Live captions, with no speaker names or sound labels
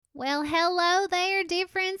Well, hello there,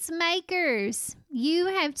 difference makers. You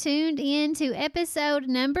have tuned in to episode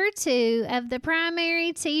number 2 of the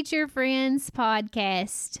Primary Teacher Friends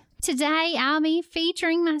podcast. Today, I'll be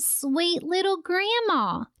featuring my sweet little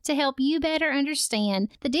grandma to help you better understand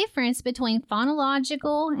the difference between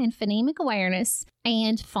phonological and phonemic awareness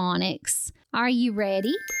and phonics. Are you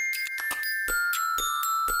ready?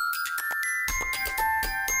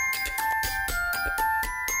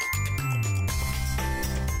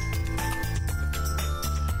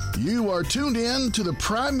 You are tuned in to the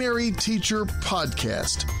Primary Teacher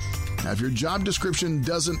Podcast. Now, if your job description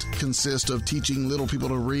doesn't consist of teaching little people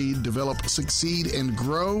to read, develop, succeed, and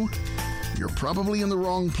grow, you're probably in the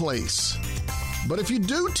wrong place. But if you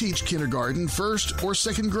do teach kindergarten, first or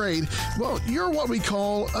second grade, well, you're what we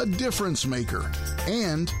call a difference maker.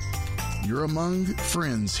 And you're among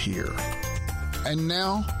friends here. And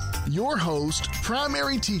now, your host,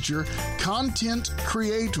 primary teacher, content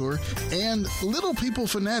creator, and little people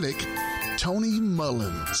fanatic, Tony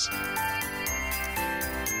Mullins.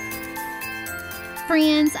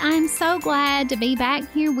 Friends, I'm so glad to be back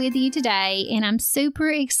here with you today, and I'm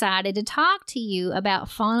super excited to talk to you about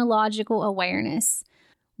phonological awareness.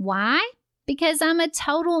 Why? Because I'm a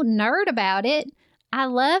total nerd about it. I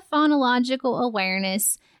love phonological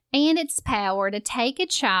awareness and its power to take a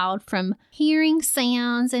child from hearing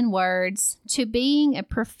sounds and words to being a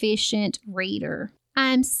proficient reader.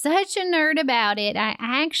 I'm such a nerd about it, I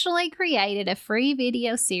actually created a free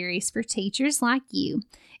video series for teachers like you.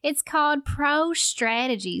 It's called Pro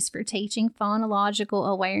Strategies for Teaching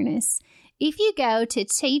Phonological Awareness. If you go to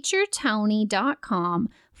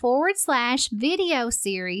teachertony.com/video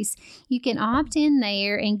series, you can opt in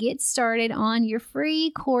there and get started on your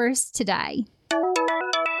free course today.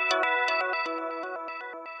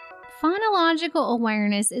 Phonological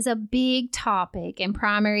awareness is a big topic in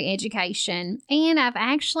primary education, and I've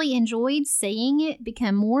actually enjoyed seeing it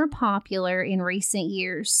become more popular in recent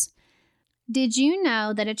years. Did you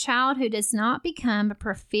know that a child who does not become a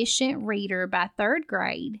proficient reader by 3rd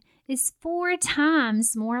grade is 4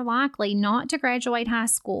 times more likely not to graduate high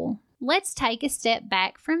school? Let's take a step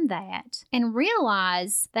back from that and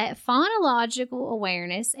realize that phonological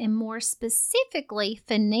awareness, and more specifically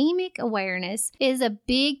phonemic awareness, is a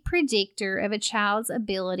big predictor of a child's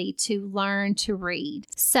ability to learn to read.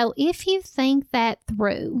 So if you think that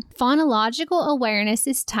through, phonological awareness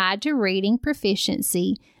is tied to reading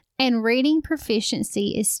proficiency, and reading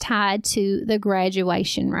proficiency is tied to the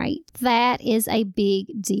graduation rate. That is a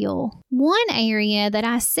big deal. One area that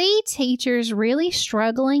I see teachers really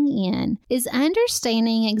struggling in is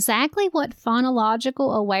understanding exactly what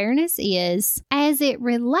phonological awareness is as it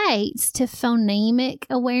relates to phonemic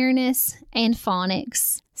awareness and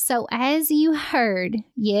phonics. So as you heard,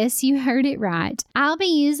 yes, you heard it right, I'll be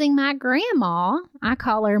using my grandma, I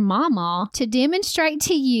call her Mama, to demonstrate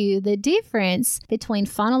to you the difference between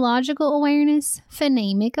phonological awareness,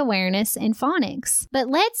 phonemic awareness, and phonics. But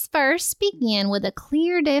let's first begin with a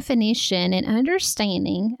clear definition and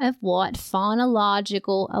understanding of what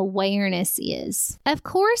phonological awareness is. Of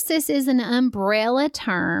course, this is an umbrella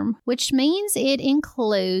term, which means it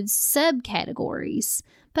includes subcategories.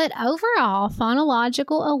 But overall,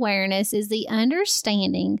 phonological awareness is the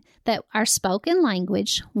understanding that our spoken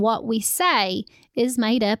language, what we say, is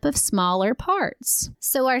made up of smaller parts.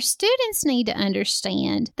 So our students need to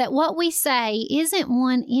understand that what we say isn't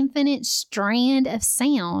one infinite strand of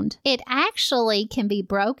sound. It actually can be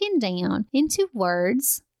broken down into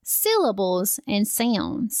words, syllables, and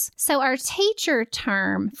sounds. So our teacher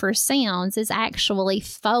term for sounds is actually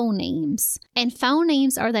phonemes. And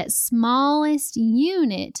phonemes are that smallest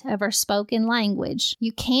unit of our spoken language.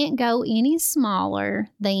 You can't go any smaller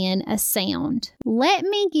than a sound. Let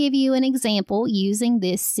me give you an example using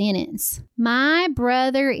this sentence. My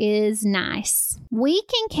brother is nice. We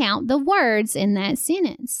can count the words in that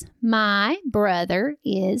sentence. My brother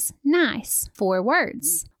is nice. 4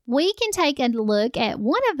 words. We can take a look at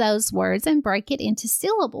one of those words and break it into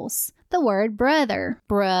syllables. The word brother,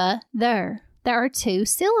 brother. There are 2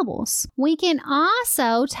 syllables. We can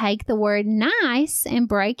also take the word nice and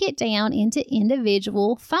break it down into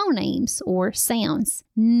individual phonemes or sounds.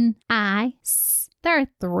 N, I, s. There are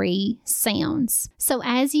 3 sounds. So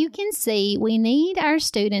as you can see, we need our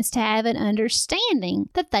students to have an understanding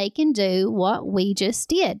that they can do what we just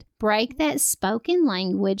did. Break that spoken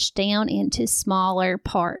language down into smaller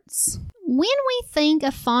parts. When we think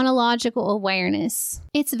of phonological awareness,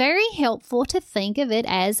 it's very helpful to think of it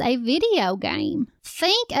as a video game.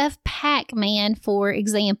 Think of Pac-Man, for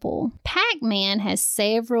example. Pac-Man has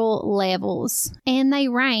several levels, and they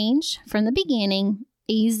range from the beginning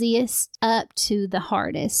easiest up to the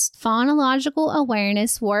hardest. Phonological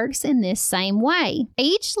awareness works in this same way.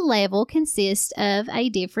 Each level consists of a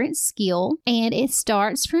different skill, and it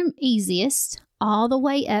starts from easiest all the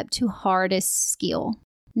way up to hardest skill.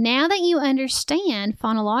 Now that you understand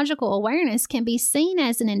phonological awareness can be seen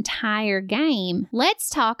as an entire game, let's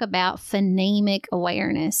talk about phonemic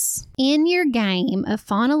awareness. In your game of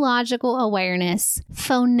phonological awareness,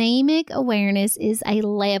 phonemic awareness is a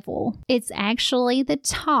level. It's actually the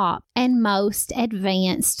top and most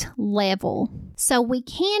advanced level. So we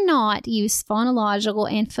cannot use phonological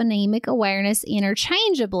and phonemic awareness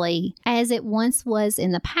interchangeably as it once was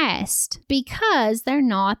in the past because they're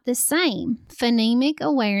not the same. Phonemic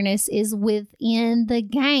awareness is within the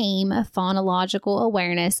game of phonological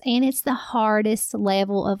awareness, and it's the hardest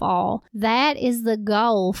level of all. That is the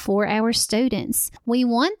goal for our students. We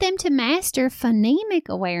want them to master phonemic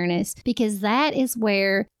awareness because that is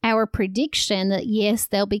where our prediction that yes,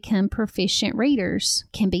 they'll become proficient readers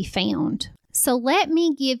can be found. So let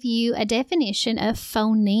me give you a definition of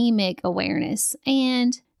phonemic awareness,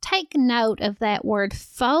 and take note of that word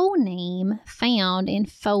phoneme found in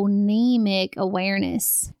phonemic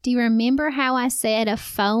awareness. Do you remember how I said a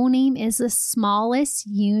phoneme is the smallest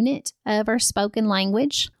unit of our spoken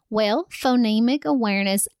language? Well, phonemic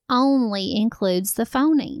awareness only includes the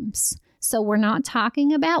phonemes. So we're not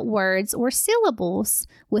talking about words or syllables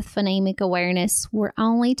with phonemic awareness. We're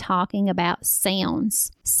only talking about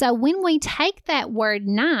sounds. So when we take that word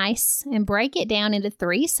nice and break it down into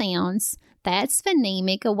 3 sounds, that's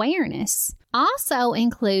phonemic awareness. Also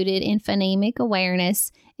included in phonemic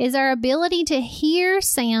awareness is our ability to hear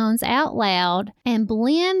sounds out loud and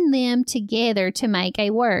blend them together to make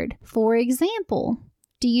a word. For example,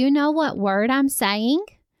 do you know what word I'm saying?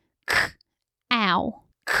 K-ow.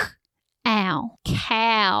 Ow.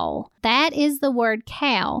 Cow. That is the word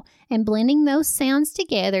cow, and blending those sounds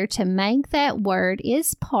together to make that word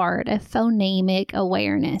is part of phonemic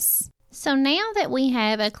awareness. So now that we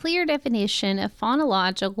have a clear definition of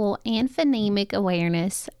phonological and phonemic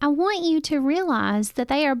awareness, I want you to realize that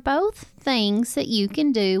they are both things that you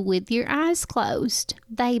can do with your eyes closed.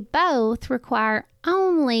 They both require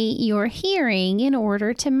only your hearing in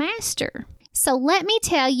order to master. So let me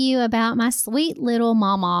tell you about my sweet little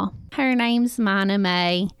mama. Her name's Mina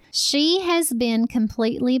May. She has been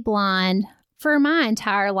completely blind for my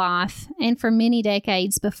entire life and for many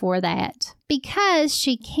decades before that. Because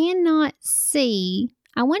she cannot see,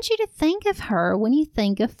 I want you to think of her when you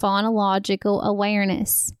think of phonological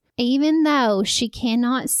awareness. Even though she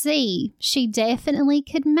cannot see, she definitely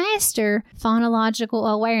could master phonological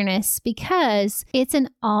awareness because it's an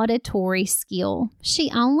auditory skill.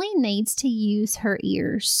 She only needs to use her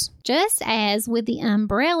ears. Just as with the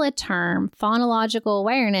umbrella term phonological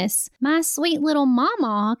awareness, my sweet little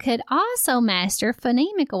mama could also master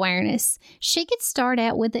phonemic awareness. She could start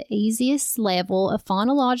out with the easiest level of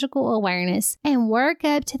phonological awareness and work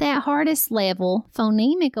up to that hardest level,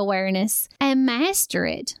 phonemic awareness, and master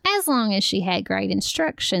it, as long as she had great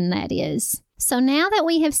instruction, that is. So now that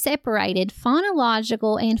we have separated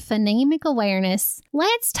phonological and phonemic awareness,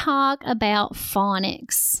 let's talk about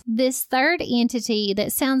phonics, this third entity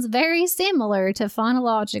that sounds very similar to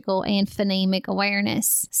phonological and phonemic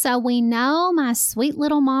awareness. So we know my sweet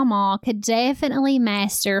little mama could definitely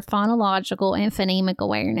master phonological and phonemic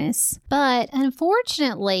awareness. But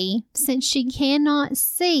unfortunately, since she cannot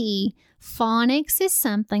see, phonics is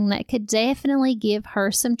something that could definitely give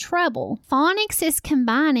her some trouble. Phonics is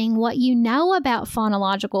combining what you know about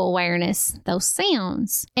phonological awareness, those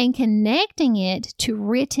sounds, and connecting it to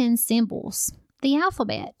written symbols, the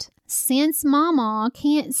alphabet. Since Mama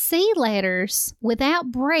can't see letters without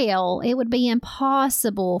Braille, it would be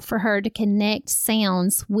impossible for her to connect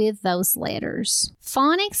sounds with those letters.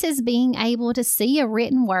 Phonics is being able to see a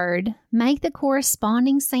written word, make the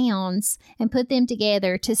corresponding sounds, and put them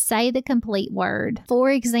together to say the complete word. For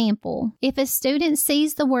example, if a student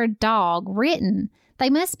sees the word dog written, they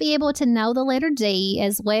must be able to know the letter D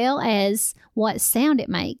as well as what sound it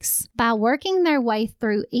makes. By working their way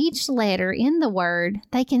through each letter in the word,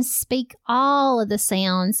 they can speak all of the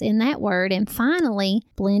sounds in that word and finally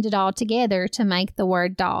blend it all together to make the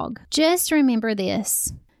word dog. Just remember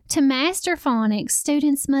this. To master phonics,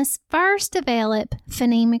 students must first develop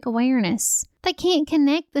phonemic awareness. They can't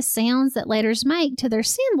connect the sounds that letters make to their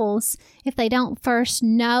symbols if they don't first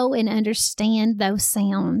know and understand those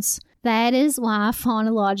sounds. That is why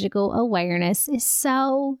phonological awareness is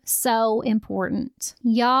so important.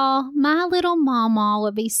 Y'all, my little mama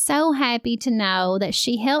would be so happy to know that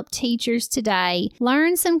she helped teachers today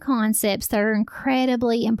learn some concepts that are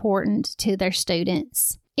incredibly important to their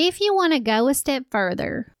students. If you want to go a step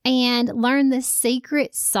further and learn the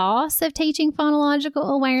secret sauce of teaching phonological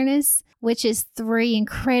awareness, which is 3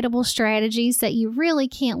 incredible strategies that you really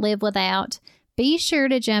can't live without, be sure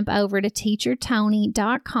to jump over to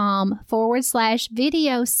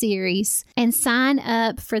teachertony.com/video series and sign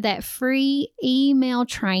up for that free email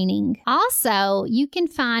training. Also, you can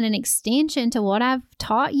find an extension to what I've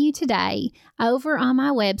taught you today over on my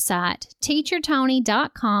website,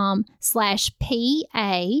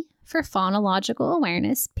 teachertony.com/PA for phonological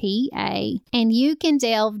awareness, PA, and you can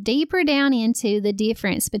delve deeper down into the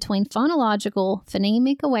difference between phonological,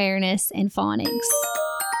 phonemic awareness, and phonics.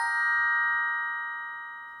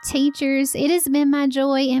 Teachers, it has been my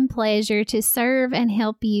joy and pleasure to serve and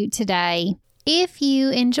help you today. If you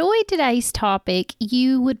enjoyed today's topic,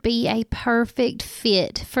 you would be a perfect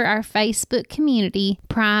fit for our Facebook community,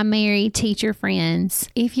 Primary Teacher Friends.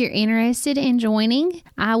 If you're interested in joining,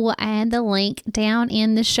 I will add the link down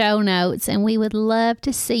in the show notes, and we would love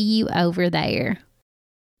to see you over there.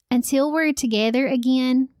 Until we're together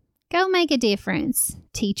again, go make a difference,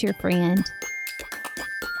 teacher friend.